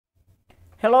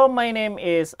Hello, my name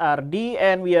is RD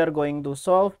and we are going to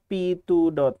solve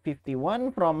P2.51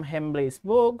 from Hambley's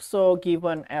book. So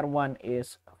given R1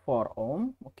 is 4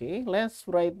 ohm. Okay, let's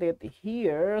write it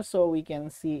here so we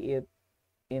can see it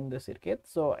in the circuit.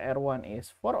 So R1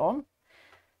 is 4 ohm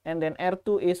and then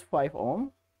R2 is 5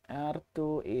 ohm.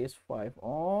 R2 is 5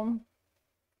 ohm.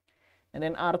 And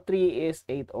then R3 is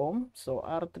 8 ohm. So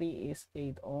R3 is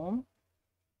 8 ohm.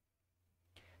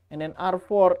 And then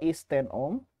R4 is 10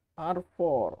 ohm.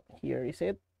 R4, here is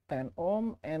it, 10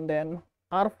 ohm. And then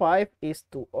R5 is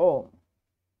 2 ohm.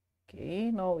 Okay,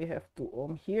 now we have 2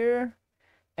 ohm here.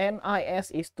 And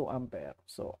IS is 2 ampere.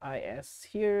 So IS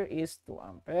here is 2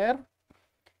 ampere.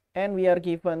 And we are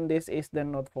given this is the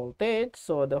node voltage.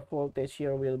 So the voltage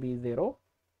here will be 0.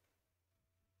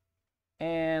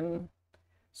 And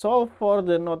solve for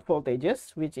the node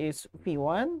voltages, which is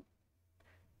V1,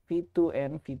 V2,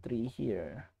 and V3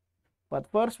 here. But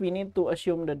first, we need to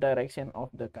assume the direction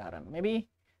of the current. Maybe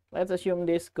let's assume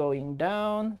this going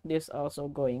down, this also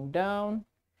going down,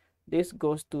 this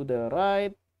goes to the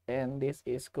right, and this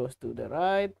goes to the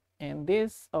right, and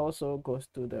this also goes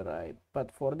to the right.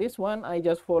 But for this one, I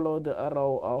just follow the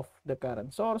arrow of the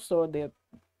current source, so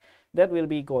that will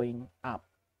be going up.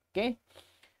 Okay,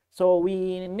 so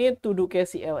we need to do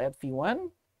KCL at V1,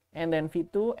 and then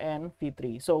V2 and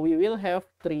V3. So we will have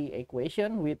 3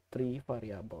 equations with 3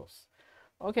 variables.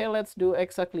 Okay, let's do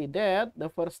exactly that. The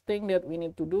first thing that we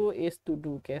need to do is to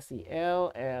do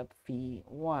KCL at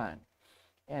V1.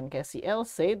 And KCL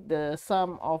said the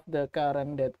sum of the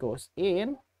current that goes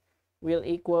in will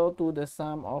equal to the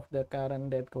sum of the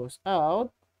current that goes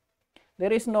out.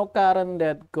 There is no current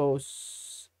that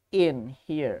goes in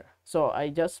here. So I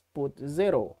just put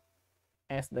 0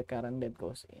 as the current that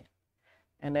goes in.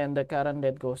 And then the current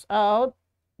that goes out,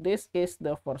 this is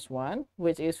the first one,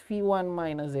 which is V1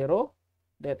 minus 0.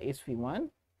 That is V1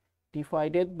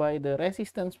 divided by the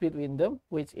resistance between them,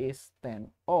 which is 10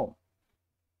 ohm.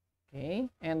 Okay,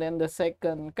 and then the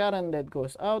second current that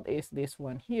goes out is this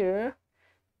one here,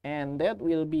 and that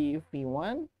will be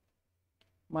V1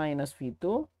 minus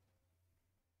V2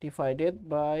 divided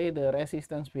by the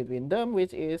resistance between them,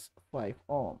 which is 5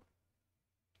 ohm.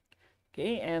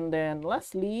 Okay, and then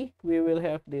lastly, we will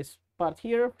have this part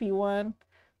here, V1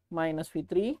 minus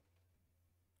V3.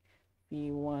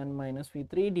 V1 minus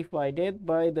V3 divided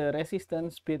by the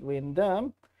resistance between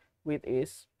them, which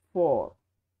is 4.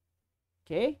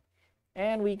 Okay,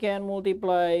 and we can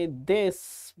multiply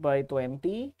this by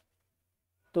 20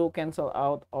 to cancel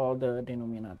out all the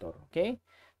denominator. Okay,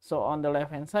 so on the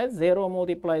left hand side, 0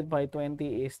 multiplied by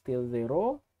 20 is still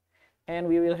 0. And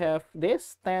we will have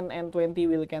this 10 and 20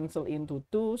 will cancel into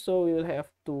 2, so we will have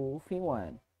 2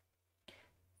 V1.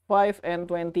 5 and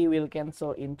 20 will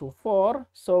cancel into 4,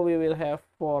 so we will have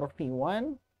 4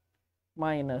 V1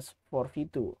 minus 4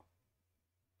 V2.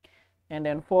 And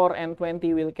then 4 and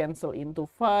 20 will cancel into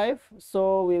 5,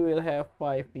 so we will have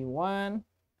 5 V1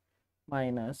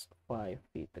 minus 5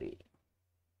 V3.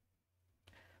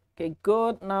 Okay,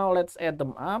 good. Now let's add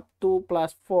them up. 2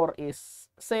 plus 4 is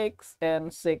 6,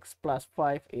 and 6 plus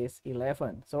 5 is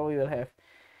 11. So we will have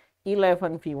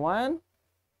 11 V1,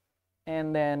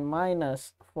 and then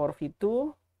minus 4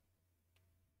 V2,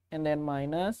 and then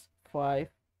minus 5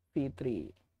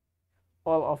 V3.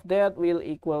 All of that will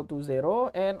equal to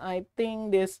 0, and I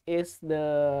think this is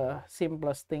the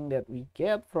simplest thing that we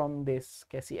get from this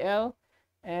KCL.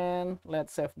 And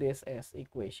let's save this as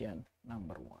equation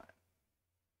number 1.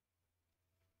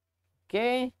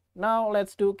 Okay, now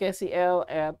let's do KCL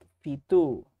at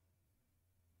V2.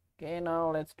 Okay,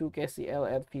 now let's do KCL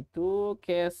at V2.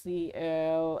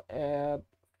 KCL at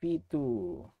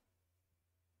V2.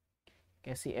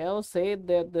 KCL said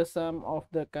that the sum of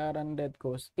the current that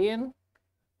goes in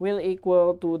will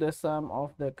equal to the sum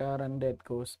of the current that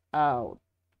goes out.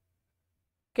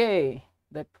 Okay,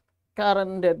 the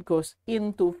current that goes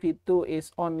into V2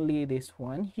 is only this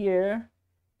one here.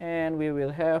 And we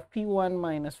will have V1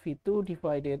 minus V2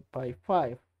 divided by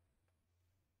 5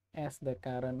 as the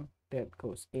current that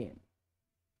goes in.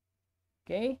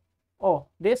 Okay. Oh,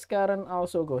 this current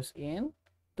also goes in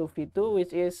to V2,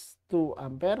 which is 2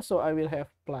 ampere. So I will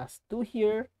have plus 2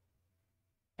 here.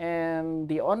 And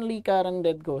the only current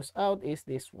that goes out is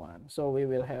this one. So we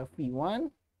will have V1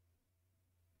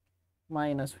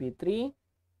 minus V3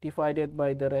 divided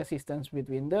by the resistance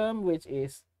between them, which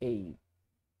is 8.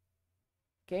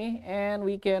 Okay, and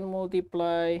we can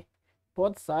multiply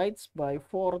both sides by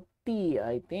 40,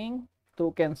 I think,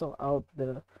 to cancel out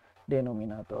the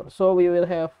denominator. So we will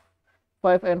have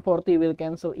 5 and 40 will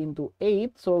cancel into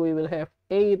 8. So we will have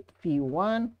 8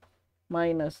 V1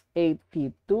 minus 8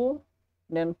 V2,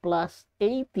 then plus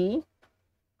 80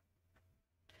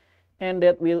 and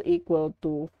that will equal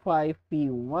to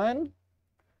 5V1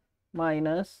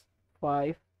 minus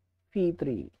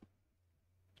 5V3.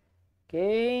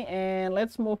 Okay, and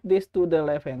let's move this to the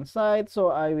left hand side. So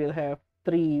I will have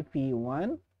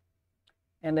 3V1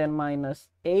 and then minus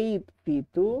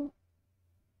 8V2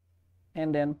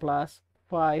 and then plus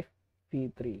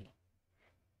 5V3.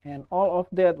 And all of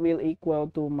that will equal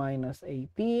to minus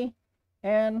 80.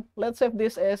 And let's have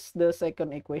this as the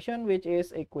second equation, which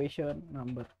is equation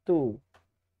number 2.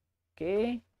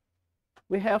 Okay,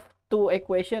 we have 2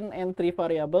 equations and 3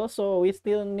 variables, so we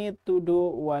still need to do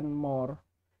one more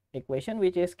equation,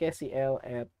 which is KCL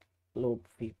at loop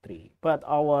V3. But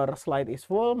our slide is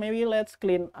full. Maybe let's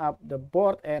clean up the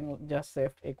board and just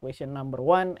save equation number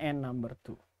 1 and number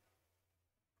 2.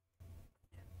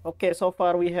 Okay, so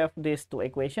far we have these 2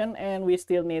 equations and we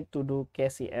still need to do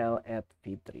KCL at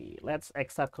V3. Let's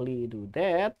exactly do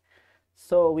that.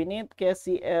 So we need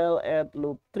KCL at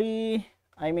loop 3.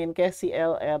 I mean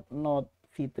KCL at node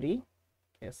V3.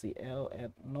 KCL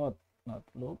at node, not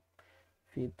loop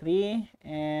V3.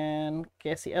 And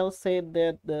KCL said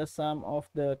that the sum of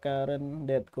the current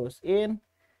that goes in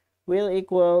will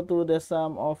equal to the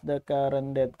sum of the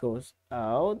current that goes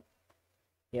out.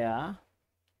 Yeah.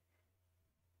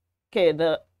 Okay,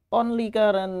 the only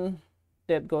current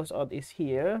that goes out is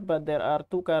here, but there are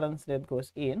 2 currents that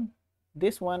goes in,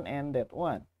 this one and that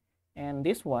one. And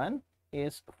this one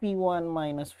is V1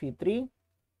 minus V3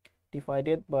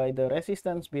 divided by the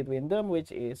resistance between them,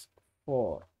 which is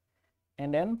 4.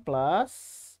 And then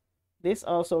plus, this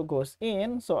also goes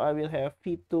in, so I will have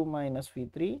V2 minus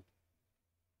V3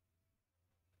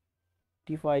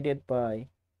 divided by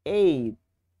 8.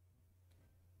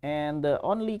 And the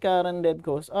only current that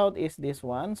goes out is this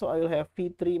one. So I will have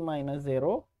V3 minus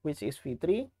 0, which is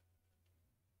V3,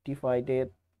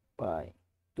 divided by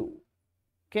 2.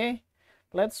 Okay,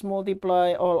 let's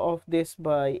multiply all of this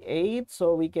by 8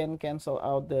 so we can cancel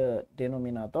out the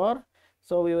denominator.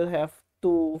 So we will have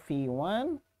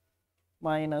 2V1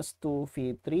 minus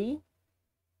 2V3,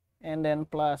 and then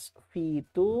plus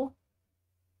V2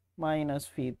 minus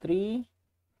V3,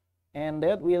 and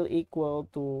that will equal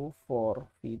to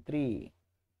 4V3.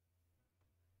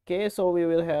 Okay, so we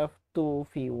will have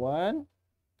 2V1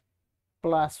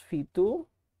 plus V2,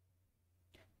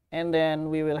 and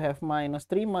then we will have minus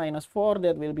 3 minus 4,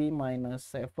 that will be minus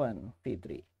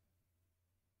 7V3.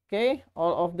 Okay,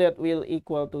 all of that will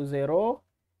equal to 0.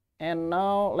 And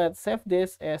now let's save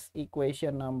this as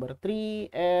equation number 3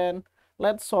 and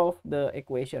let's solve the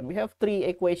equation. We have 3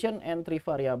 equations and 3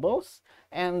 variables,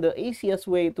 and the easiest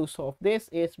way to solve this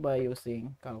is by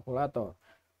using calculator.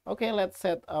 Okay, let's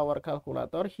set our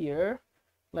calculator here.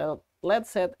 Let's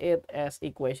set it as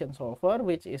equation solver,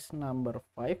 which is number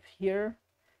 5 here,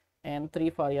 and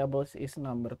 3 variables is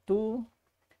number 2.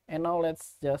 And now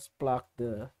let's just plug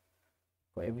the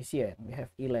coefficient. We have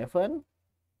 11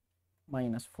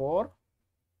 minus 4,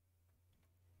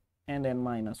 and then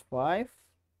minus 5,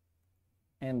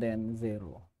 and then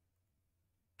 0.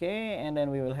 Okay, and then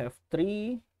we will have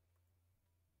 3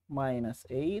 minus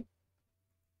 8,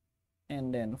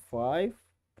 and then 5,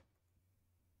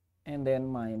 and then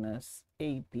minus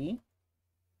 80.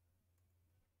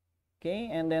 Okay,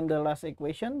 and then the last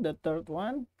equation, the third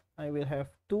one, I will have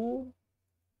 2,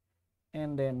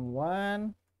 and then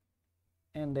 1,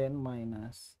 and then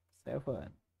minus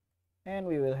 7. And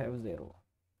we will have 0.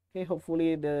 Okay,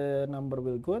 hopefully the number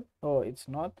will good. Oh, it's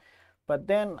not. But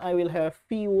then I will have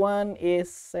V1 is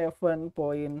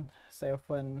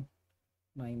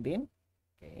 7.719.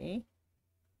 Okay.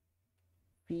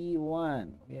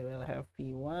 V1, we will have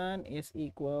V1 is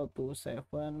equal to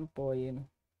 7.7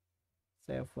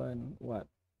 what?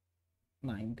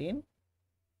 19.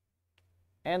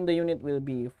 And the unit will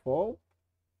be volt.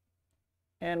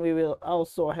 And we will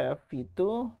also have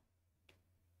V2.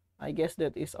 I guess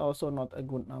that is also not a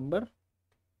good number.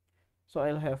 So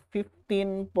I'll have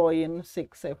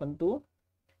 15.672.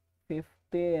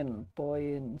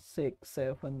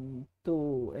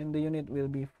 15.672. And the unit will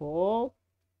be volt.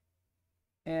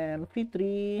 And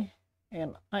V3.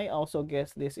 And I also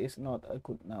guess this is not a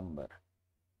good number.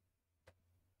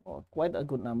 Or quite a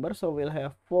good number. So we'll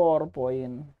have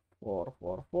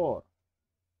 4.444.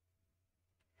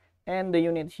 And the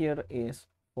unit here is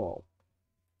volt.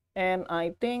 And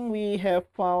I think we have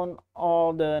found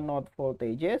all the node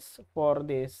voltages for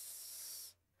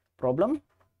this problem.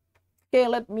 Okay,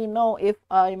 let me know if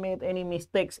I made any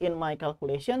mistakes in my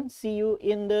calculation. See you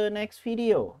in the next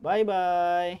video. Bye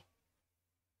bye.